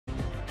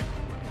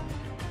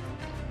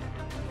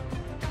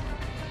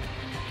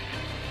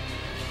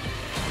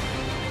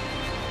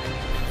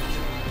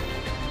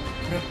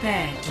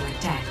Prepare to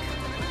attack.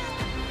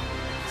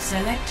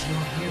 Select your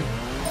hero.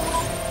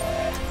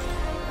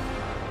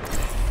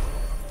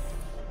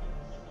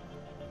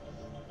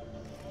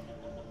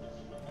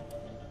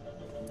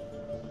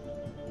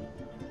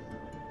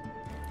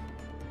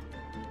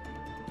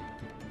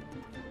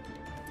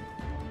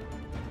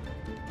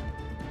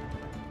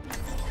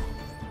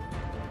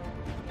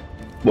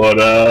 What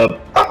up?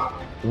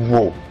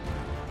 Whoa.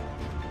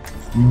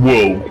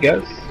 Whoa. I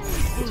guess.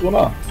 What's going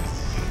on?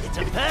 It's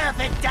a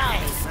perfect day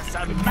for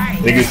some I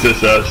think it's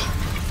just us.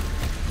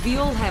 We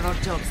all have our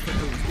jobs to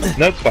do.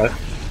 That's fine.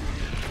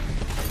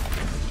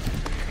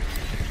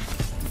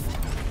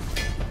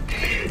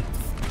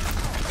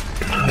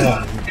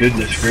 Oh,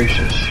 goodness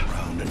gracious.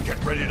 Round and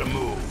get ready to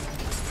move.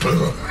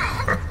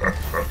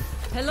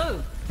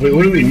 Hello. Wait,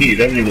 what do we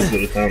need? I haven't even looked at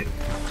the count.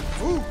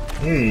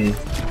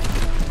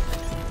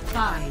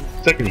 5,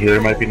 Second healer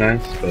might be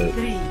nice, but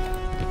 3,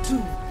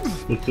 2.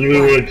 if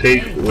we want to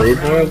take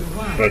Roadhog,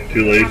 not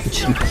too late.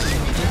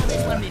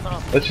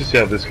 Let's just see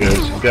how this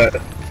goes. We got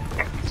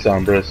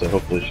Sombra, so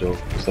hopefully she'll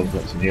still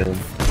get some healing.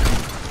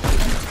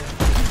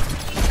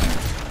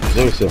 It's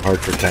always so hard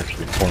for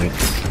tactical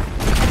points.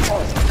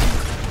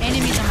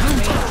 Enemies on my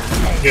radar.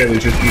 Yeah,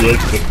 because she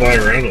likes to fly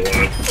around a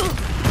lot.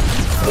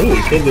 Oh,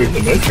 we killed her with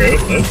the metro.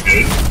 That's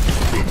good.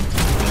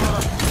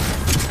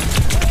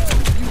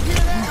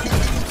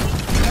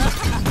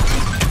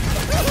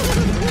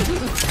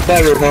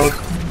 Bye, Roadhog.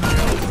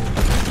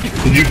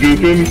 Did you goop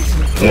him?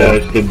 Yeah,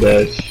 it's the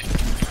best.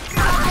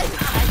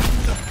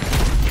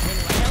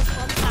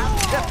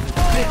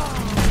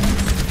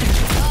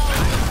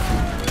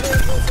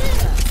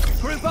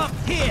 Group up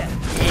here.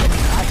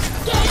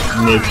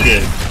 No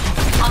shit.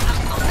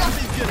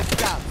 Nothing's gonna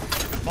stop.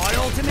 My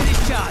ultimate is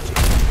charging.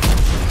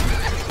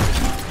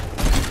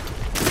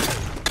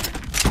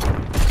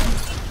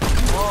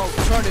 Oh,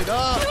 turn it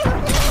up.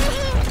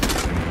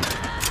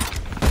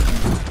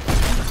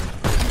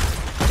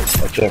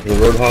 Watch out for the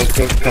Roadhog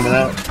cook coming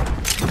out.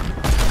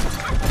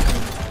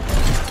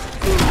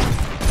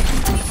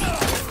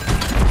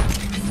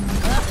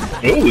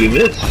 Oh, we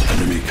missed.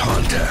 Enemy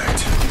contact.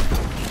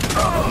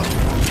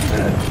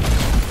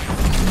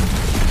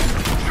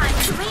 Time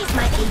to raise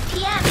my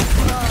APM.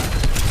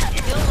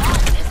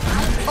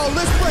 Oh,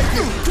 let's break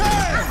it.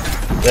 Damn!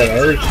 That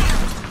ours?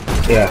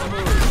 Yeah.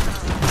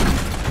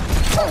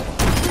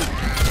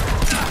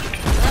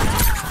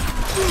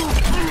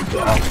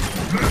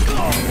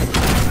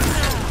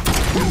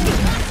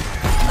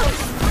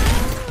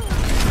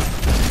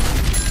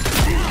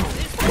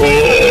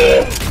 Oh!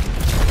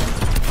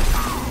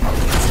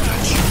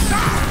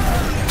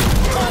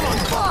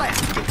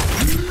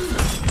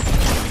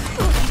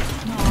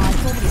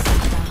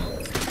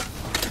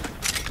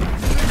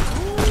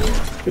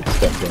 Good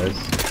stuff, guys.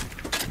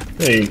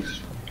 Thanks.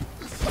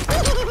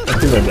 I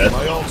think my best.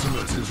 My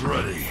ultimate is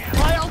ready.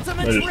 My I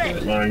ultimate's just ready.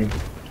 got mine.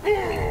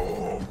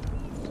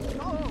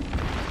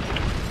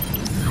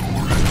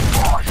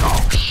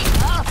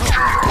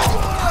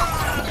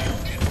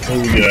 What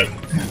do we got?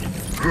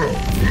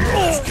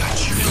 Got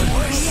you in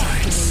my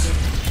sights.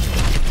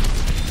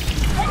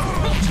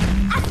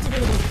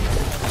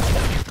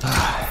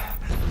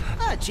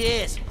 Ah,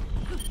 cheers.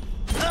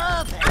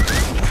 Perfect.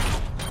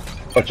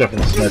 Watch out for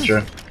the Symmetra.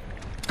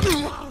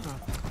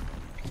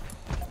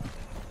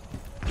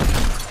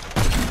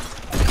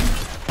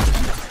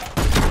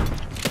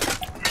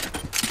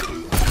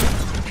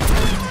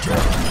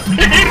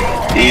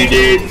 You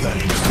did.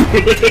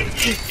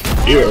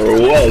 You are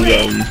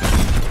welcome.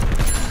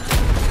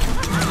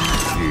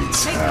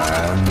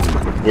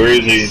 Where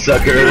is he?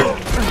 Sucker.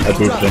 I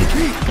booped him.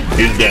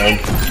 He's down.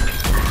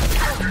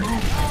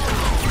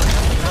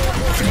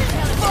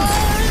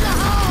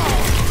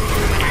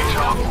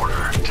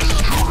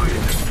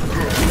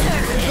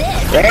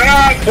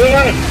 Ah, come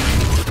on!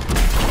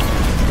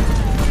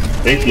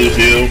 Thanks,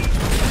 Lucio.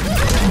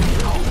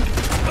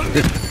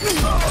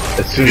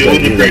 As soon as I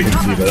wasn't did, great. I can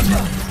see that.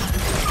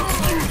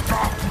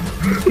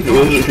 If it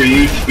wasn't for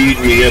you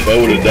speeding me up, I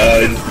would have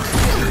died.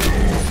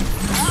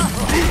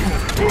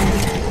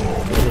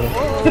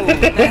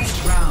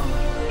 Best round.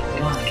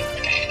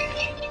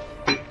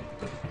 1.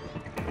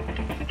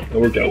 That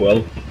worked out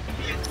well.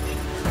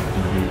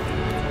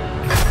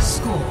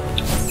 Score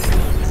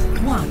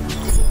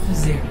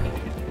 1-0.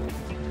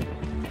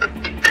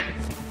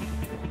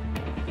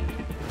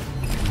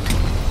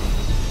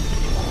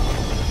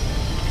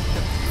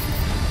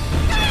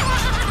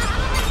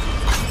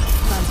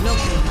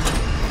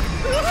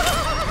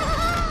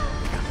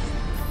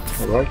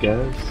 Alright,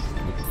 guys.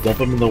 Let's dump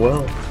him in the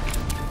well.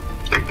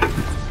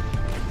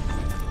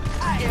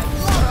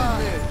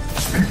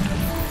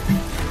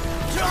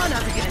 Try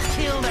not to get us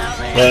killed out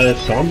there.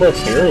 Sombra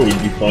Pharaoh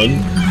would be fun.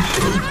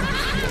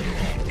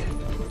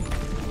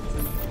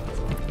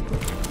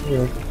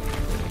 Yeah.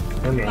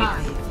 I don't know.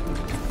 5,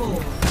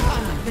 4,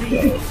 3,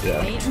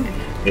 Yeah. 2,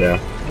 Yeah.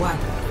 1.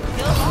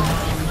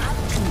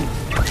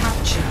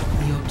 Capture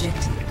the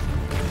objective.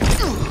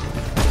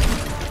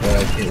 I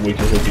can't wait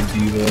to look at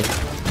Diva.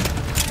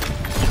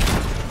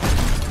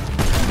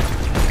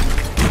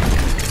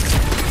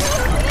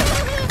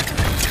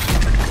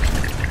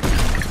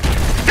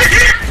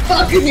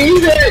 fucking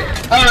eat it!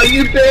 Oh,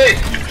 you bitch!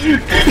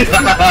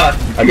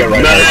 I got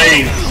right.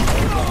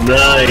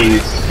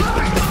 Nice!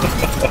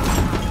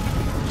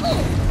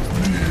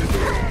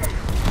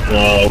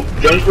 Oh,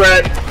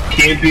 Junkrat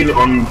camping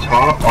on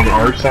top on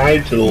our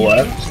side to the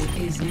left.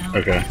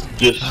 Okay.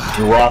 Just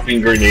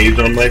dropping grenades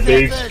on my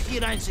face. You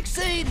don't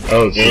succeed.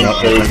 Oh, it's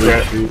not a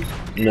Junkrat?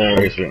 No,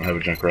 I guess we don't have a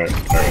Junkrat.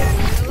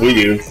 Alright. We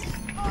do.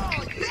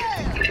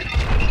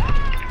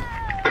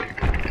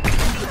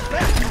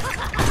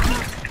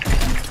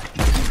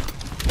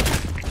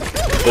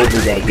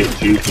 Soldier got hit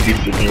too, so he's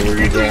sitting there where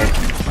he's at.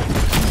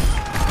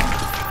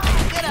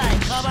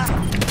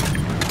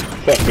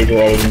 Fuck, there's a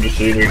lot of them just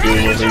sitting there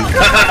doing nothing.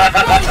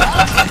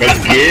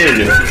 Again!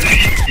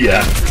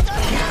 Yeah.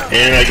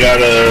 And I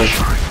got a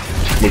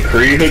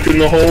McCree hook in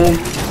the hole.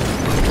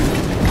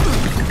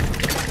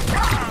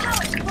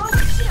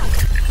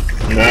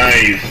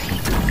 Nice!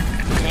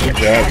 Good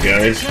job,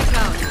 guys.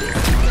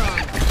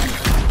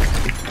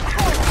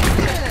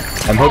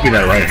 I'm hoping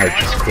that Reinhardt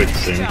just quits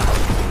soon.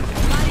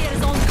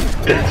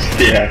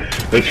 Yeah,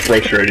 that's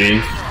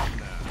frustrating.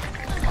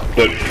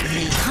 But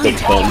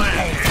fun.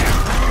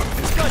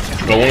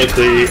 I want to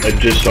say I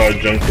just saw a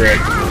Junkrat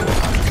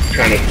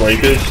trying to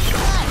flank us.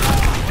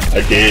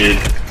 I did.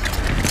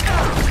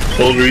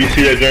 Soldier, you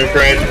see that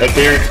Junkrat up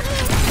there?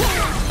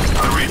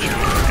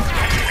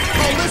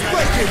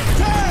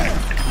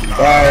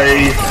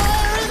 Bye!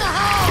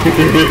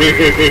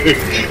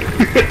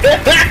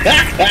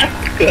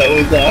 That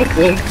was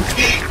awesome.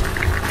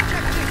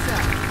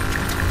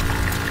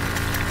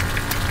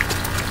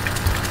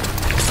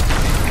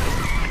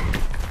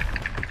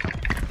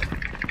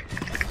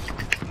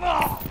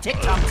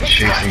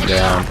 Chasing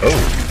down. Oh,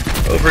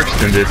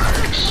 overextended.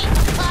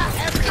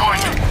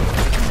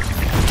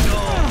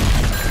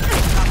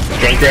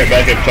 Junkrat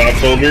back up top,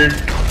 Soldier.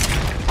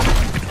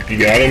 You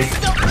got him?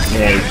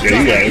 Nice, yeah,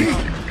 you got him.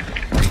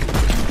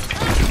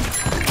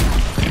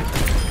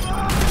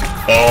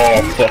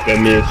 Oh, fuck, I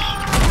missed.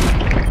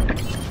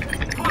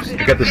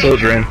 I got the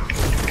Soldier in.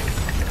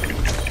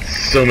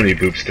 So many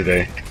boops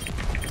today.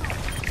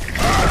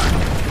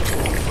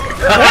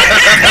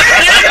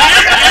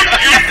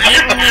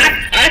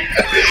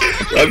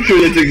 I'm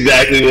sure that's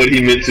exactly what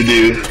he meant to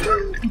do.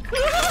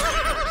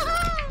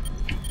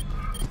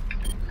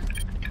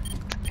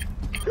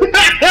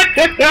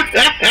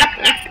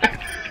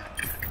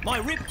 My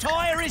rip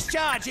tire is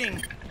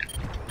charging.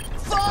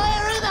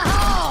 Fire in the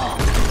hole!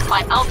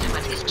 My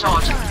ultimate is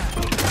charging.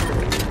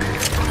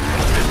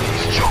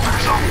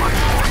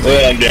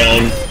 Well, I'm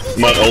down.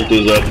 My ult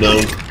is up now.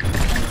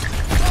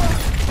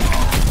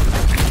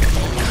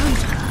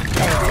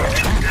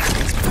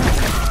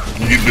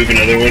 Did you boop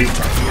another one?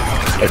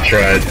 I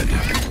tried.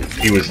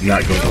 He was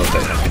not going to let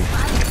that happen.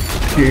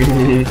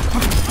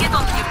 Get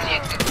on the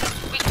objective.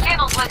 We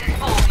cannot let it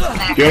fall.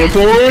 Get a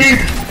point!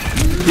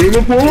 Get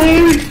a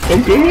point!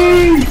 I'm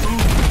coming!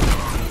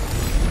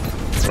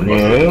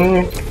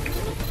 No.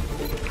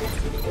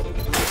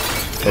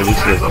 Oh,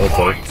 this is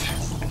also.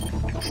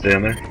 Stay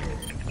on there.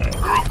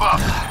 Group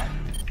up.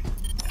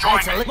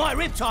 Join me. My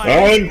rip tire.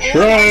 I'm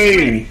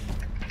trying!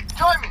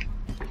 Join me.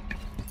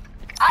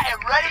 I am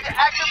ready to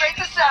activate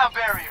the sound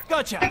barrier.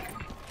 Gotcha.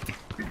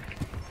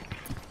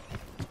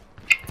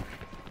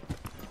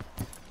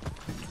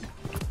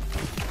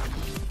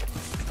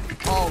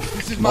 Oh,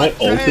 this is My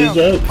ult is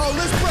up? Oh,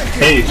 let's break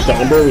it. Hey,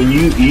 Sombra, when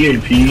you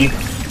EMP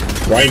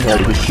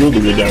Reinhardt, his shield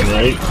will go down,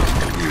 right?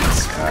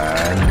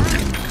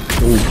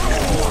 Ooh.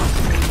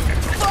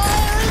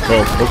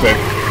 Oh, okay.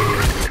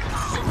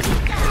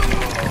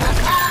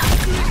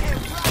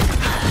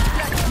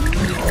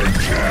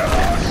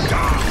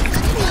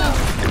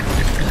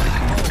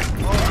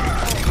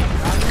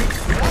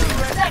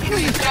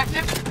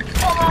 Objective.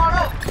 Come on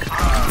up.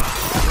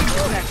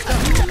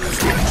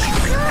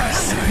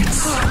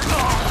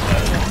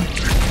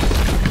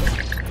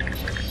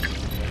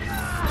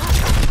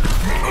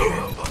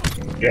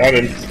 Got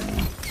him.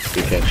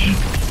 Good catch.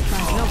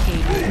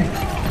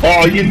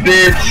 Oh, you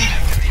bitch!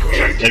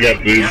 I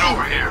got boost. Get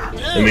over here. I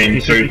mean, he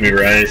serves me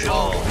right.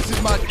 Oh, this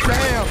is my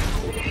jam.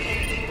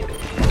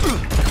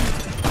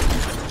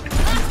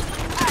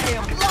 I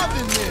am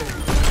loving this.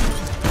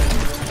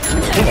 I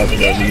haven't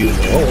got to use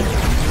my ult.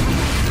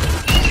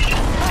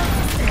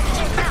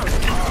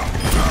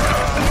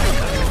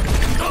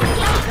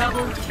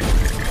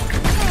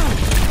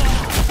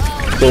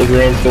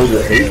 Soldier on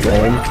soldier, hate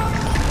one.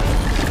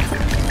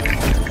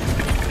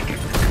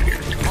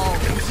 Oh,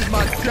 this is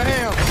my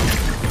jam.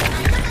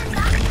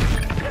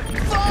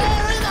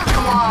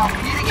 Come on, we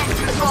need to get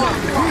to the song.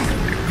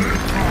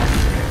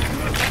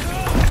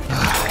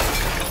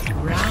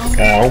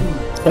 Ow.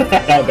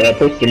 But I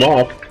pushed him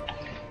off.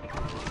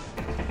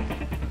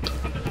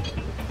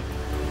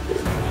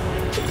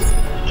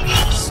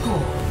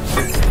 Score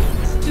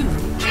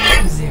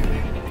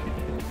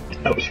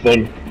 2-0. That was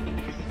fun.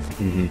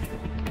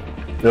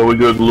 Now we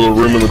go to the little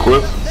room in the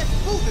cliff.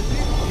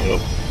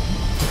 Yep.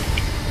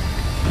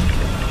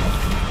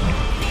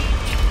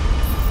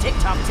 Tick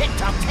tock, tick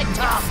tock, tick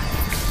tock.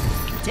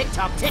 Tick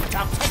tock, tick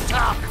tock, tick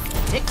tock.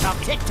 Tick tock,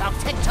 tick tock,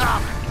 tick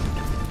tock.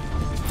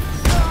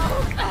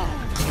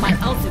 My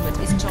ultimate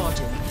is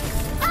charging.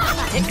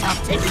 Tick tock,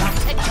 tick tock,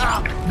 tick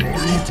tock.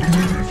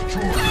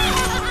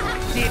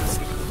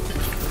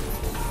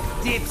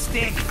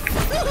 Dipstick.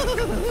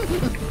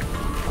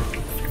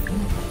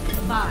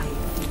 5,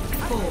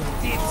 4,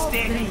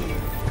 Dipstick.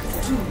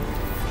 2,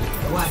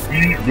 1.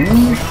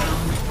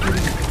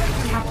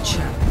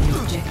 Capture the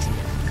objective.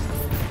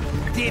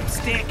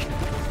 Dipstick.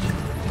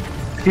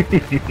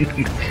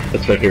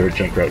 That's my favorite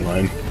Junkrat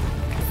line.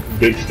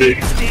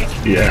 Dipstick? Stick.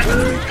 Yeah.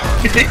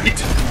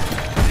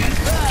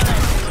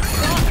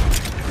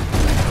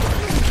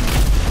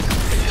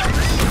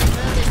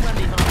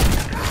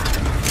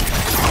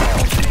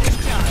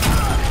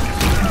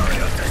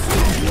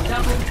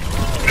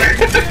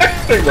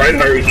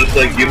 Reinhardt was just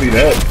like giving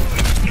up.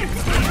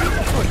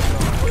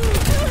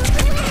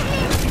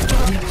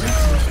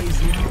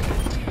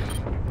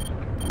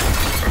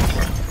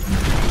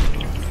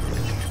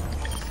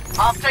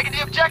 I'm taking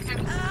the objective.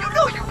 You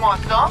know you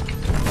want some.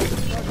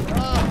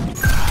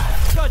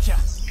 Gotcha.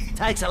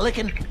 Takes a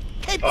licking.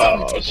 Keeps Oh,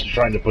 on I ticking. was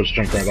trying to push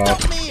Junkrat off.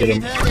 Stop me Get if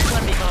him. you've heard this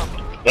one before.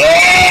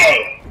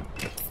 Oh!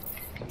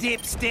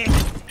 Dipstick.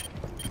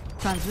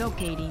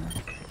 Translocating.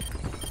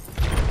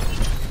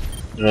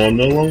 No, I'm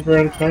no longer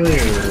on fire. They're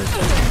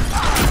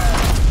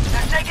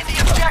taking the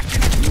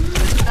objective.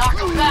 Knock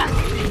them back.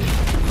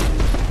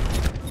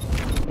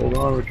 Hold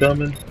on, we're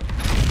coming.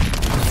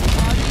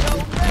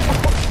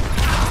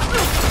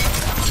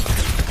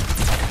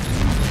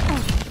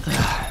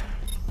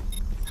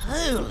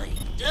 Holy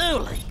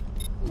dooly.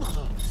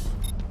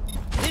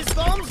 This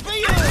bomb's for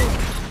you.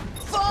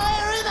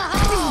 Fire in the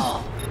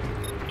hole.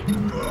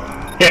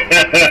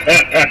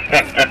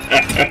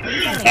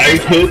 I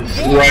hooked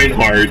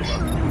Reinhardt.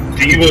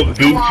 Diva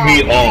booped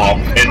me off,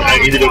 and I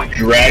ended up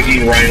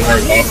dragging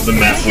Reinhardt off the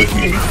map with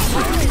me.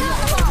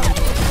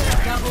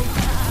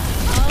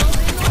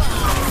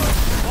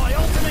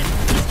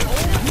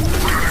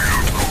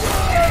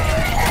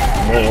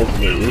 My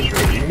ultimate is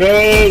ready.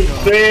 No,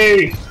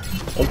 stay!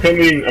 I'm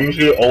coming. I'm just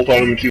gonna ult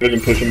on him and see if I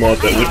can push him out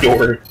that wood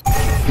door.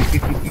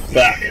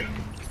 Back.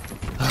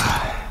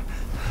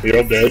 You're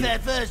all If dead.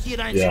 at first you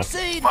don't Yeah.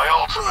 succeed, My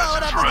blow ultimate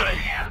it is up ready.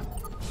 again.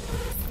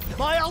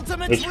 My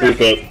ultimate's Let's group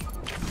ready. up.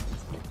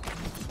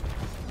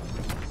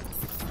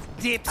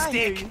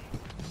 Dipstick.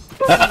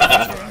 I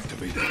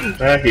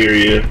hear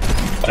you.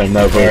 I'm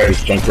not voting for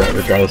this Junkrat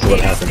regardless of what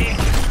happens.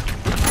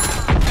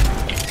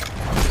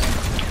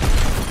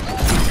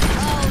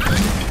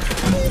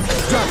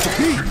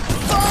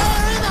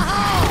 Fire in the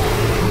hole.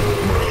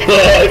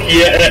 Fuck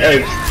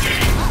yes!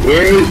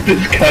 Where is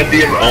this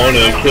goddamn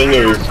Ana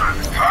killer?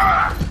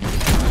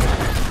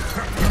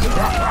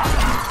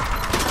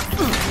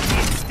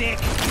 Dipstick.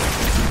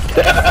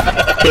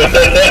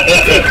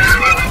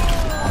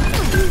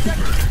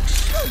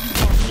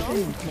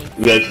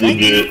 That's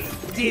legit.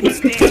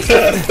 Dipstick.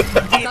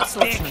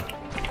 Dipstick.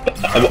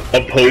 I'm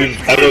opposed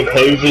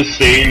to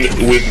staying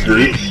with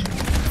groups.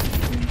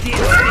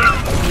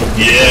 Dipstick.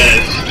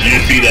 Yes! Did you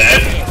see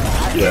that?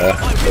 Yeah,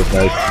 that's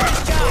nice.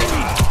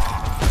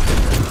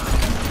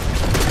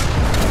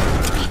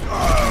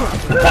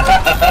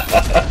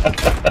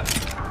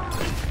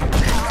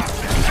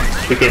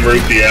 Took the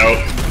mercy out.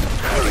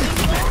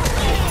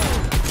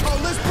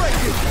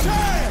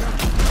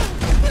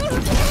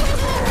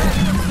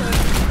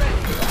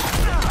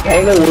 I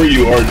don't know where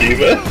you are,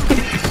 Diva.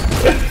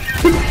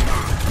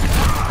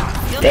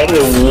 I don't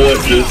know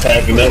what just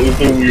happened. That was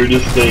the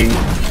weirdest thing.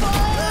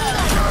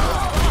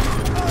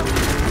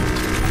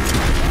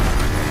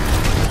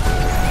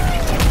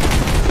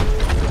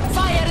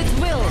 Fire at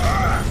will.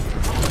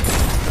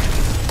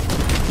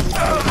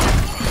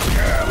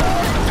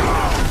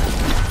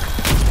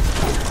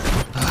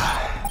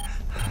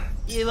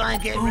 You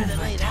won't get rid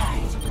of me, that.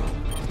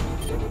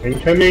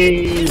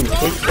 Incoming!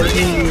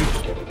 Incoming!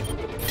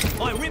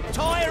 My rip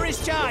tire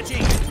is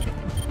charging.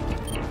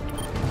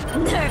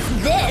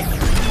 Nerf this.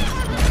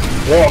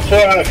 Oh,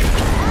 fuck!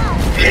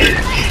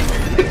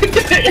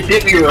 It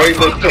hit me right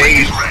in the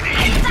face!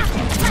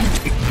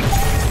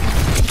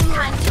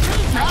 Time to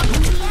raise my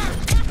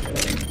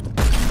APM.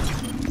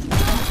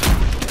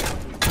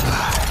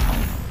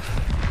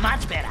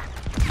 Much better.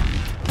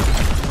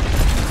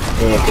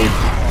 Oh, thanks.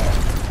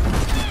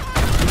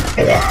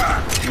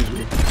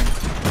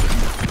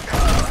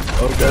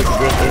 Oh, guys,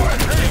 good there.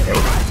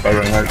 Oh, bye,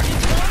 Reinhardt.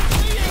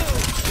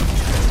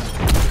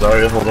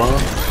 Sorry, hold on.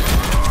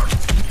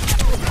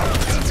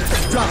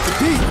 Drop the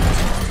beat.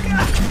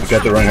 We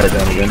got the Reinhardt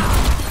down again.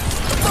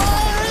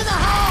 Fire in the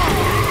hole.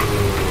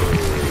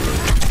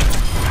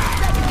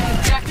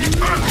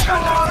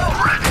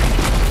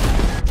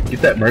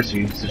 Get that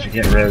Mercy so she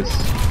can't res.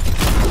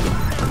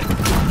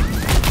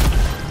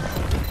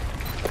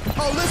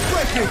 Oh, let's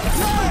break it.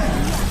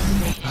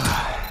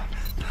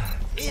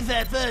 If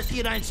at first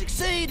you don't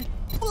succeed,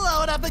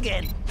 blow it up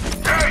again.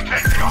 Taking the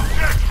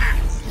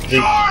objective.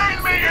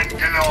 Join me in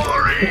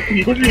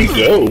glory. Where did he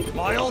go?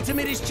 My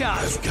ultimate is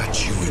charged.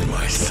 Got you in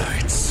my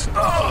sights.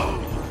 No,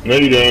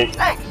 you don't.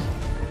 Thanks.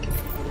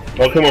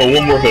 Oh, come on,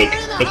 one more hook.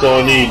 That's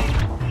all I need.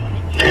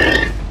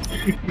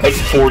 That's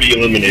 40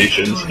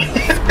 eliminations.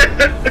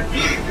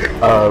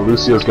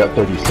 Lucio's got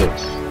 36.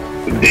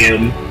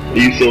 Damn. Are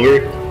you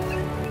silver?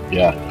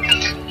 Yeah.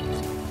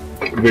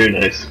 Very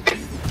nice.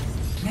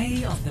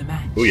 Play of the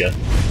match. Oh yeah.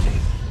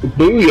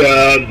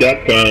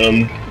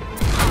 Booyah.com.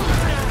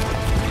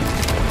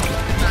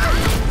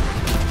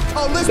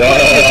 Oh, let's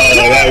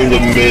That was a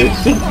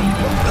miss.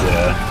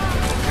 Yeah.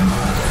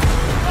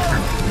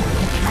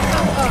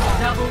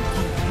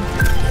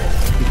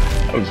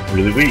 That was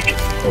really weak.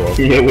 Oh,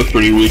 well. That was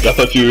pretty weak. I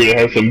thought you were gonna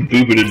have some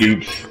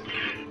boopity-doops.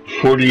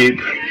 48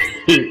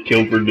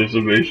 kill for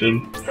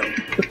dissipation.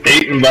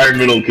 8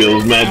 environmental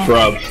kills. Mad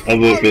props. I'll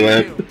vote for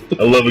that.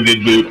 I love a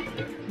good boop.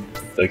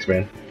 Thanks,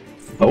 man.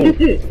 Oh.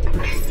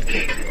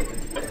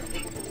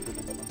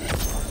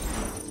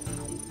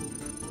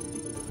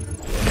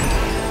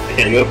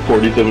 Damn, got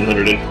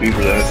 4,700 XP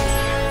for that.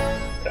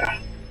 Ah.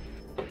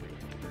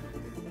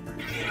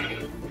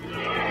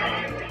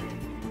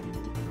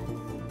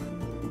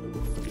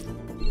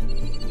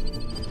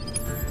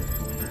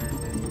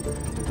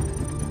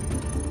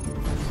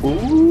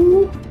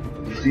 Ooh,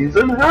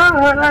 season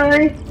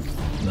high.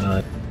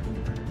 Not.